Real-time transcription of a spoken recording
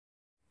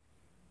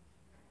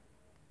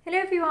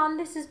Hello everyone,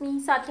 this is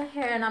me Sadia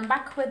here and I'm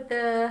back with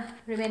the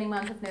remaining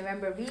month of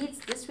November reads.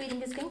 This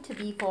reading is going to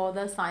be for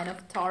the sign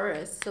of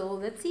Taurus. So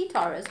let's see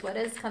Taurus, what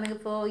is coming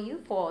up for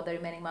you for the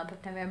remaining month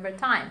of November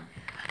time.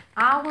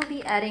 I will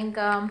be adding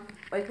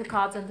oracle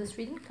cards on this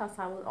reading, plus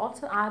I will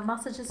also add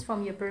messages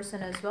from your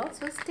person as well.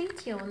 So stay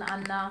tuned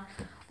and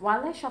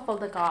while I shuffle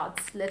the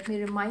cards, let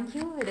me remind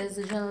you it is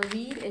a general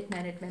read. It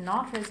may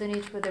not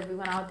resonate with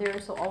everyone out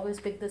there. So always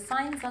pick the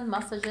signs and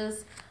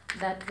messages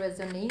that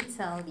resonates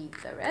and leave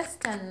the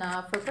rest. And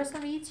for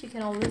personal reads, you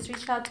can always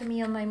reach out to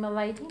me on my email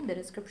ID in the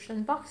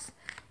description box.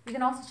 You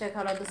can also check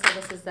out other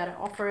services that I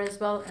offer as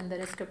well in the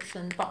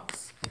description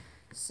box.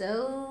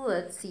 So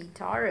let's see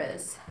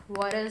Taurus,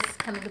 what is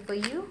coming up for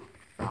you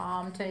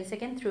from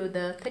 22nd through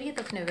the 30th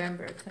of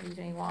November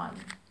 2021.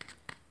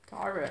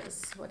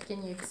 Taurus, what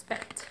can you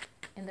expect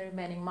in the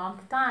remaining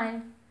month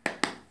time?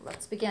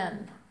 Let's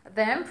begin.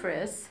 The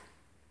Empress,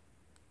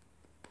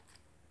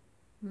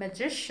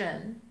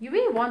 Magician. You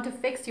really want to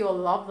fix your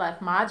love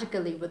life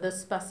magically with a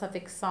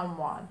specific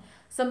someone.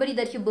 Somebody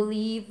that you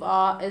believe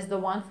is the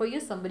one for you.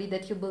 Somebody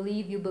that you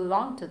believe you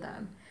belong to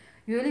them.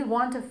 You really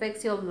want to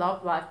fix your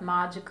love life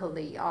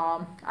magically.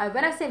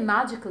 When I say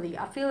magically,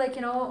 I feel like,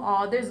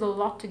 there's a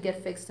lot to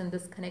get fixed in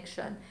this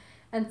connection.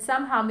 And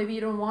somehow maybe you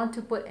don't want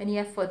to put any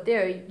effort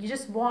there. You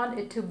just want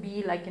it to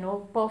be like,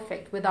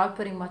 perfect without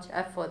putting much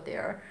effort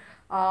there.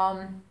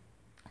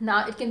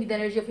 Now, it can be the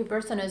energy of your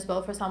person as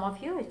well for some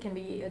of you. It can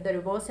be the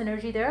reverse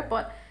energy there.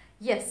 But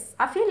yes,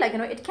 I feel like,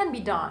 it can be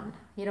done.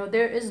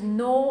 There is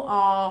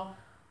no,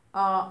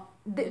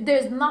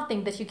 there's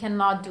nothing that you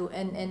cannot do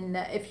and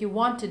if you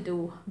want to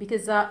do.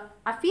 Because I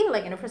feel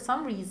like, for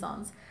some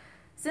reasons,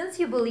 since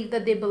you believe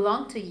that they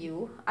belong to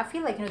you, I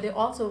feel like, they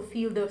also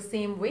feel the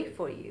same way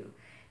for you.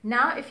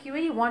 Now, if you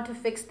really want to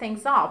fix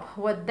things up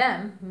with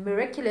them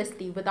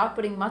miraculously without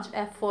putting much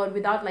effort,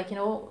 without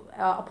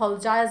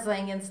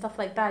apologizing and stuff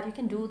like that, you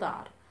can do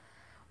that.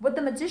 With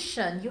the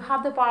Magician, you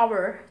have the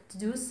power to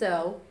do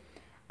so.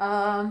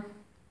 And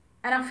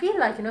I feel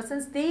like,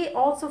 since they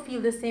also feel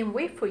the same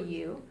way for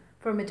you,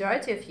 for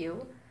majority of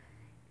you,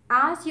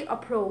 as you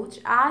approach,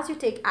 as you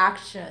take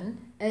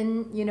action,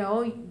 and, you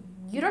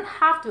don't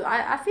have to.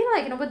 I feel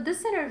like, with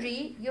this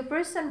energy, your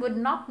person would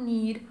not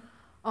need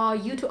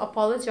you to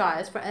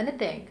apologize for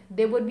anything.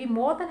 They would be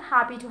more than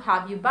happy to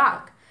have you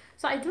back.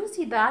 So I do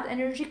see that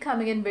energy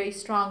coming in very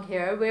strong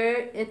here, where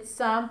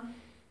it's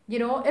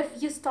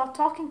if you start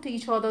talking to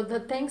each other,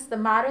 the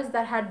matters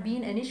that had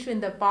been an issue in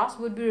the past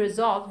would be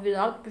resolved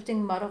without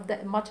putting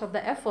much of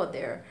the effort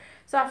there.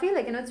 So I feel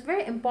like, it's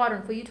very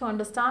important for you to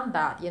understand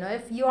that,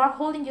 if you are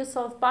holding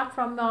yourself back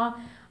from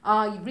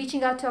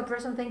reaching out to a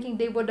person thinking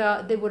they would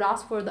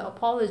ask for the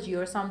apology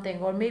or something,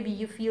 or maybe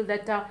you feel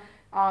that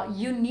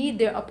you need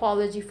their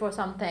apology for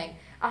something.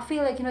 I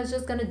feel like, it's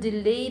just going to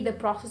delay the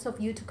process of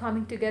you two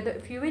coming together.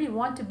 If you really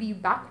want to be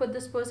back with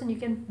this person, you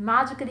can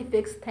magically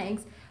fix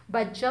things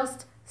by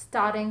just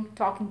starting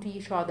talking to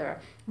each other.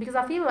 Because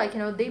I feel like,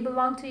 they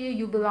belong to you,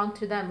 you belong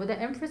to them. With the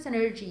Empress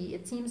energy,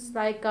 it seems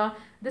like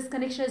this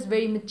connection is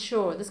very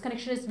mature. This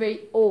connection is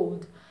very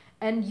old.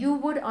 And you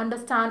would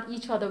understand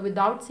each other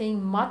without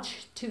saying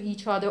much to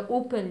each other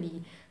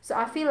openly. So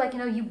I feel like,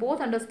 you both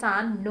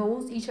understand,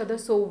 knows each other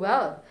so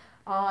well.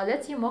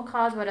 Let's see more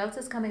cards. What else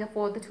is coming up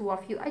for the two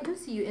of you? I do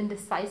see you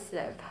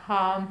indecisive.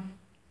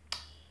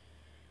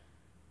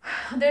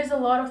 There's a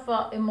lot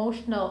of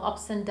emotional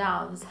ups and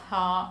downs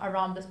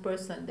around this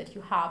person that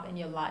you have in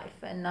your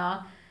life. And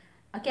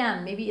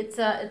again, maybe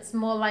it's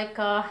more like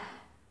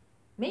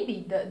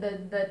maybe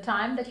the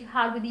time that you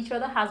had with each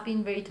other has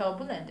been very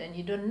turbulent and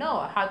you don't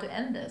know how to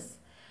end this.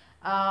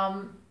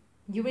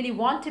 You really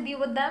want to be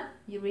with them.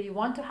 You really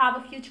want to have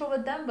a future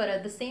with them. But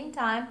at the same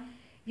time,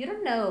 you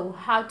don't know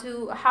how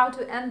to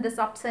end this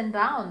ups and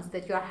downs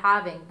that you're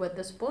having with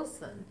this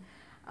person.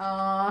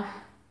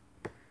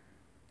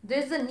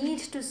 There's a need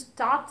to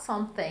start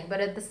something, but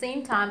at the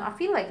same time, I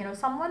feel like,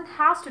 someone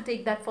has to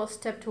take that first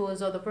step towards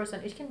the other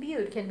person. It can be you,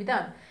 it can be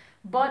them.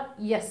 But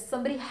yes,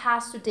 somebody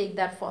has to take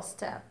that first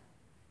step.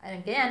 And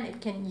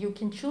again, you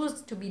can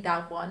choose to be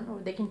that one, or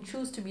they can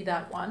choose to be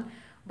that one,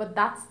 but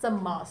that's the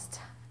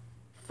must.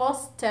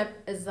 First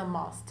step is the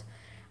must.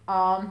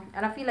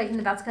 And I feel like,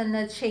 that's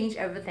gonna change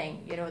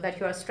everything,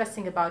 that you are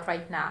stressing about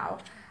right now.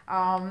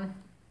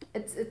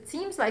 It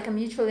seems like a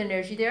mutual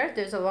energy there.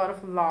 There's a lot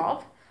of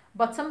love,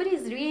 but somebody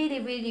is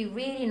really, really,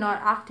 really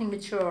not acting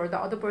mature. The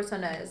other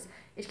person is.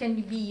 It can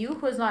be you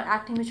who is not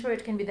acting mature.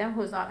 It can be them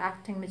who is not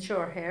acting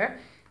mature here.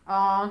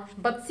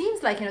 But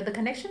seems like, the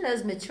connection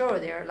is mature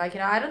there. Like,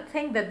 I don't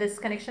think that this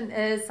connection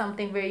is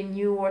something very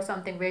new or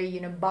something very,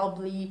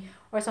 bubbly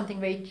or something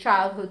very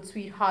childhood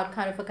sweetheart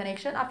kind of a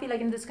connection. I feel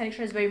like this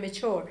connection is very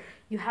mature.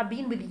 You have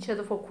been with each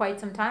other for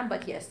quite some time,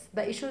 but yes,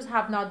 the issues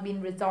have not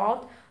been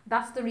resolved.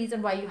 That's the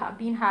reason why you have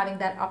been having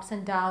that ups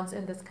and downs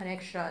in this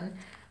connection.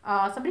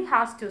 Somebody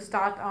has to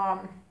start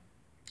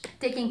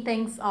taking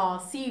things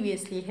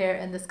seriously here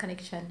in this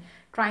connection,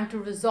 trying to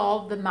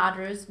resolve the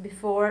matters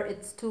before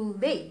it's too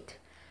late.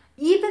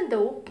 Even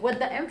though with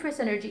the Empress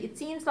energy, it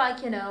seems like,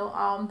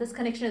 this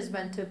connection is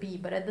meant to be,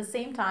 but at the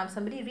same time,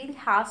 somebody really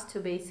has to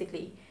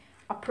basically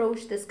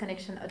approach this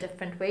connection a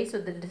different way,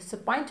 so the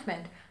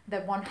disappointment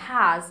that one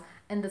has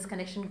in this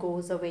connection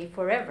goes away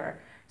forever.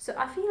 So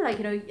I feel like,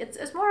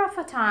 it's more of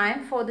a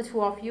time for the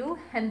two of you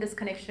in this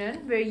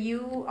connection where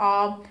you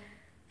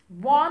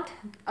want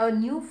a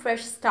new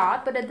fresh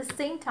start, but at the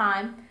same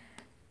time,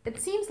 it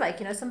seems like,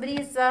 somebody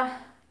is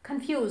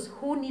confused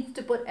who needs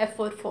to put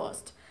effort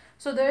first.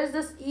 So there is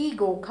this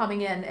ego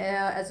coming in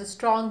as a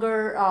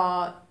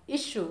stronger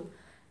issue,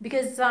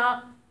 because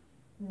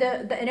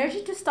the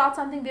energy to start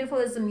something beautiful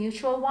is a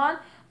mutual one,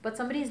 but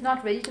somebody is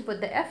not ready to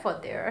put the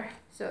effort there.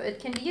 So it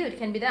can be you, it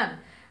can be them.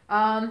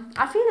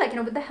 I feel like,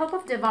 with the help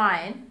of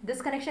divine,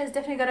 this connection is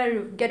definitely going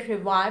to get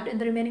revived in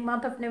the remaining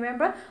month of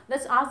November.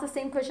 Let's ask the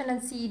same question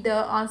and see the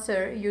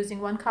answer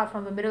using one card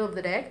from the middle of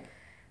the deck.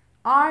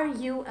 Are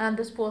you and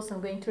this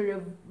person going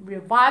to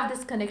revive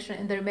this connection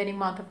in the remaining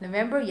month of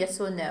November? Yes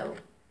or no?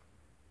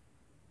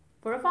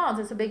 For a Wands,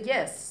 it's a big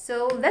yes.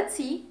 So let's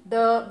see.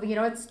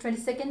 It's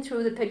 22nd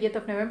through the 30th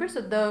of November.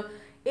 So the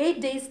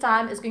 8 days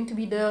time is going to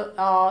be the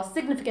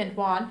significant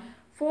one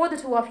for the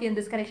two of you in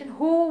this connection.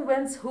 Who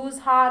wins whose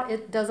heart,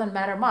 it doesn't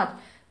matter much.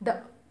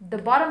 The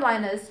bottom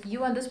line is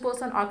you and this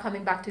person are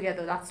coming back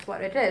together. That's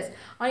what it is.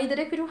 On either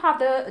deck, we do have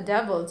the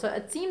Devil. So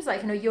it seems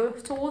like, your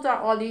souls are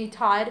already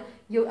tied.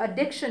 Your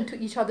addiction to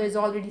each other is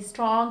already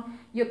strong.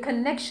 Your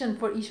connection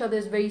for each other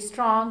is very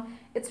strong.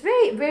 It's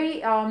very,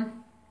 very...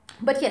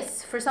 But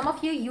yes, for some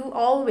of you, you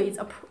always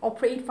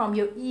operate from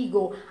your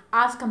ego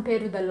as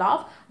compared to the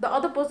love. The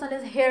other person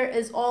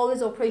is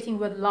always operating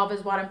with love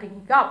is what I'm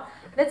picking up.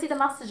 Let's see the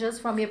messages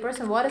from your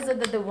person. What is it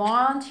that they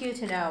want you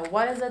to know?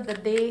 What is it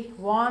that they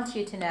want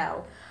you to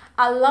know?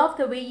 I love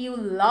the way you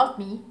love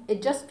me.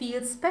 It just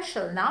feels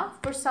special. Now,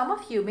 for some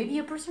of you, maybe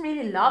your person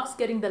really loves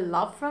getting the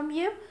love from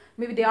you.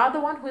 Maybe they are the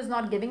one who is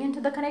not giving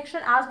into the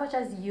connection as much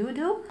as you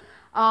do.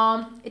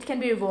 It can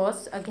be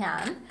reversed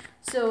again.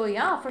 So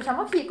yeah, for some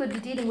of you, you could be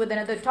dealing with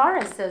another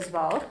Taurus as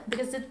well,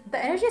 because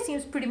the energy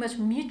seems pretty much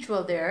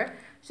mutual there.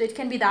 So it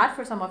can be that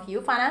for some of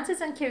you.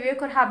 Finances and career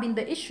could have been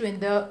the issue in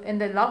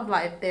the love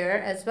life there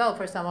as well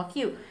for some of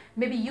you.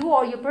 Maybe you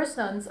or your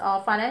person's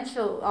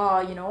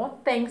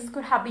financial things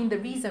could have been the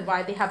reason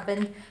why they have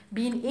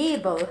been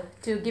able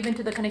to give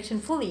into the connection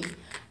fully.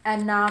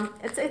 And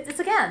it's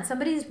again,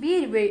 somebody is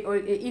very,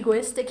 very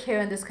egoistic here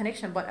in this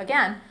connection, but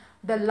again,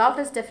 the love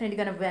is definitely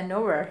going to win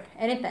over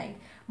anything.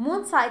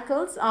 Moon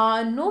cycles,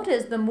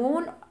 notice the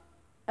moon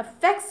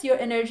affects your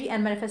energy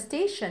and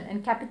manifestation,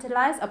 and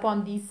capitalize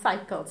upon these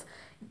cycles.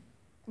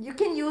 You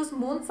can use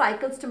moon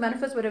cycles to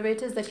manifest whatever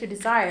it is that you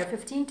desire.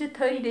 15 to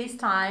 30 days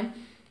time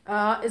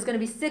is going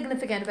to be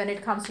significant when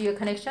it comes to your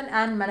connection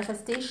and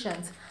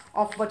manifestations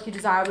of what you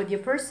desire with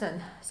your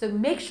person. So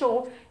make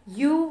sure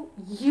you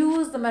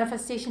use the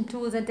manifestation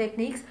tools and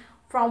techniques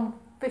from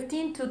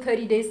 15 to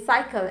 30 days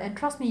cycle, and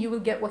trust me, you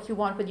will get what you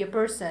want with your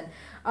person.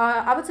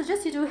 I would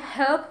suggest you to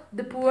help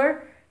the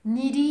poor,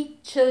 needy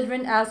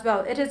children as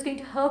well. It is going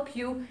to help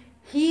you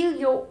heal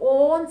your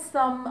own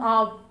some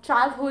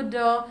childhood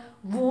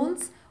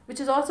wounds,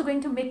 which is also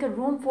going to make a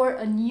room for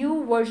a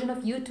new version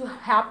of you to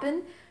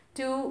happen,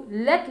 to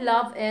let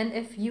love in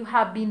if you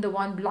have been the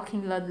one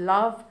blocking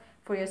love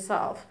for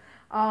yourself.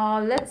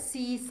 Let's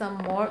see some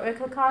more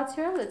oracle cards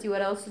here. Let's see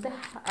what else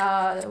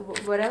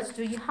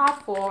do you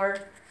have for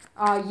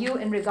you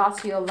in regards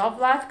to your love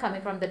life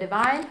coming from the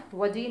divine.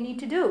 What do you need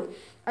to do?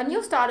 A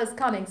new start is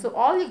coming, so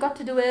all you got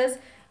to do is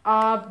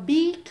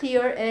be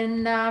clear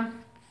in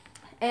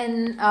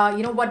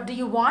what do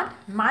you want,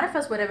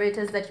 manifest whatever it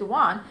is that you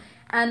want,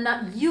 and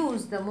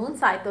use the moon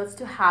cycles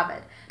to have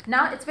it.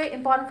 Now it's very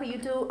important for you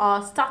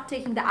to start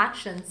taking the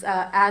actions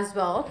as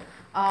well,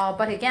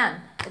 but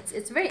again,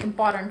 it's very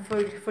important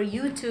for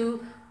you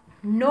to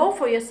know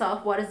for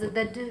yourself what is it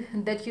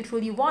that you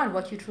truly want,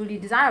 what you truly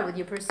desire with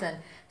your person,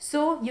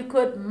 so you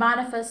could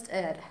manifest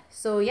it.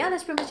 So yeah,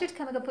 that's pretty much it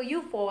coming up for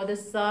you for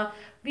this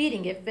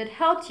reading. If it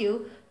helped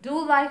you,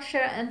 do like,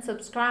 share and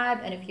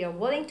subscribe, and if you're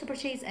willing to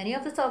purchase any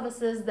of the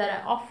services that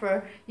I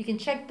offer, you can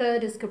check the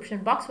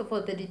description box for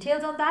further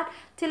details on that.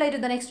 Till I do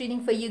the next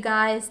reading for you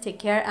guys, take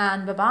care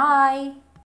and bye bye.